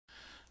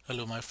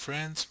Hello my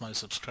friends, my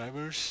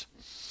subscribers.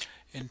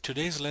 In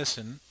today's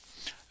lesson,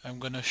 I'm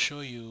going to show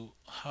you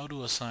how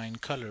to assign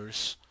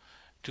colors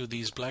to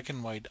these black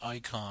and white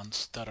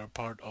icons that are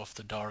part of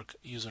the dark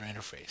user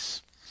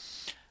interface.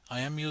 I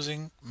am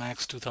using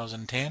Max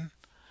 2010,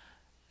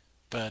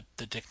 but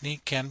the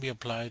technique can be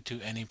applied to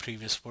any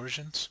previous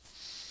versions.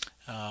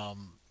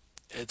 Um,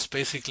 it's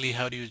basically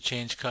how do you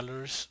change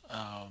colors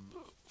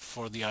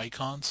for the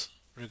icons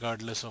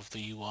regardless of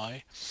the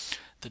UI.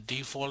 The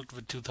default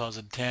with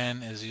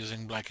 2010 is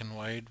using black and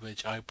white,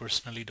 which I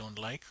personally don't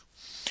like.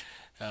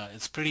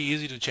 It's pretty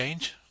easy to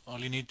change. All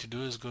you need to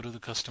do is go to the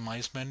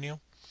Customize menu,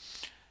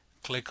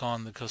 click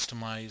on the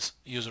Customize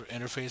User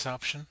Interface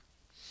option,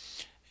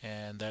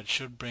 and that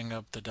should bring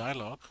up the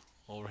dialog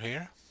over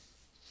here.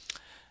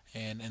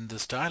 And in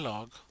this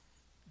dialog,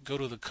 go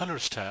to the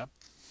Colors tab.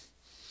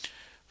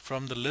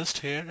 From the list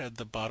here at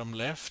the bottom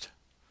left,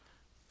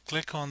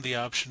 click on the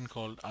option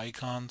called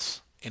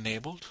Icons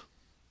Enabled.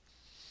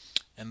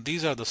 And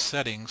these are the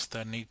settings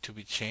that need to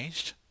be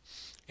changed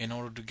in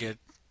order to get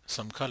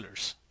some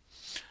colors.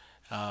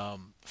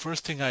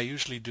 First thing I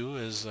usually do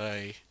is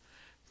I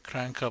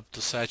crank up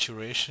the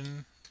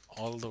saturation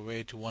all the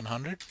way to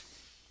 100,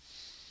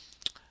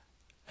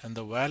 and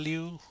the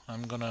value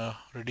I'm gonna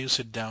reduce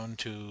it down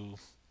to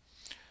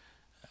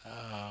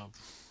uh,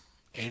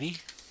 80,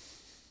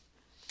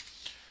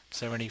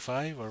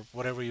 75, or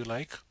whatever you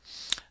like.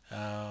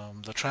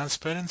 The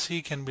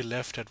transparency can be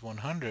left at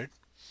 100.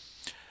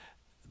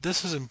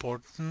 This is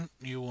important.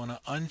 You want to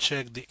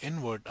uncheck the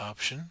invert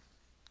option.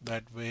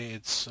 That way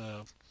it's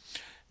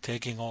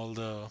taking all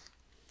the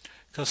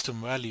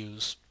custom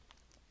values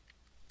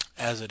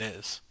as it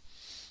is.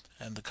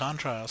 And the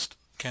contrast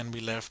can be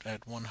left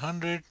at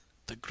 100.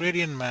 The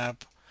gradient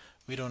map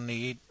we don't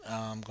need.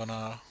 I'm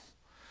gonna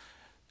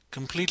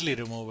completely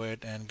remove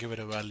it and give it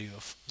a value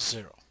of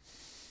 0,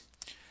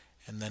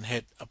 and then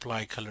hit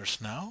apply colors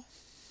now,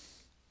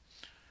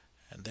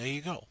 and there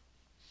you go.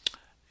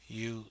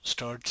 You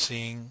start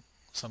seeing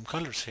some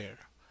colors here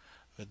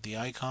with the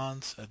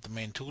icons at the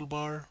main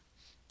toolbar,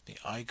 the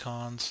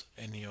icons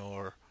in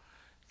your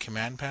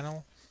command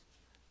panel,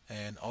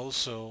 and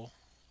also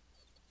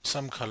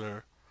some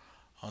color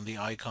on the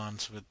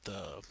icons with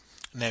the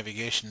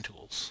navigation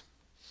tools.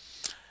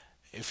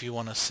 If you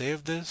want to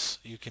save this,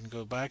 you can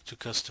go back to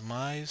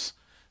Customize,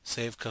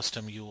 save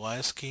custom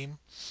UI scheme,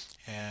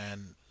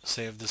 and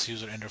save this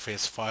user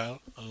interface file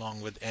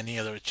along with any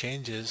other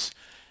changes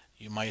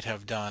you might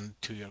have done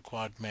to your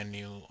quad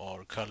menu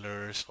or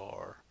colors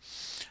or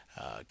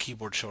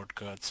keyboard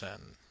shortcuts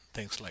and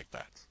things like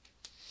that.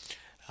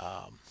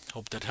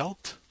 Hope that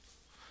helped.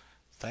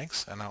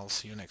 Thanks, and I'll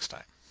see you next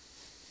time.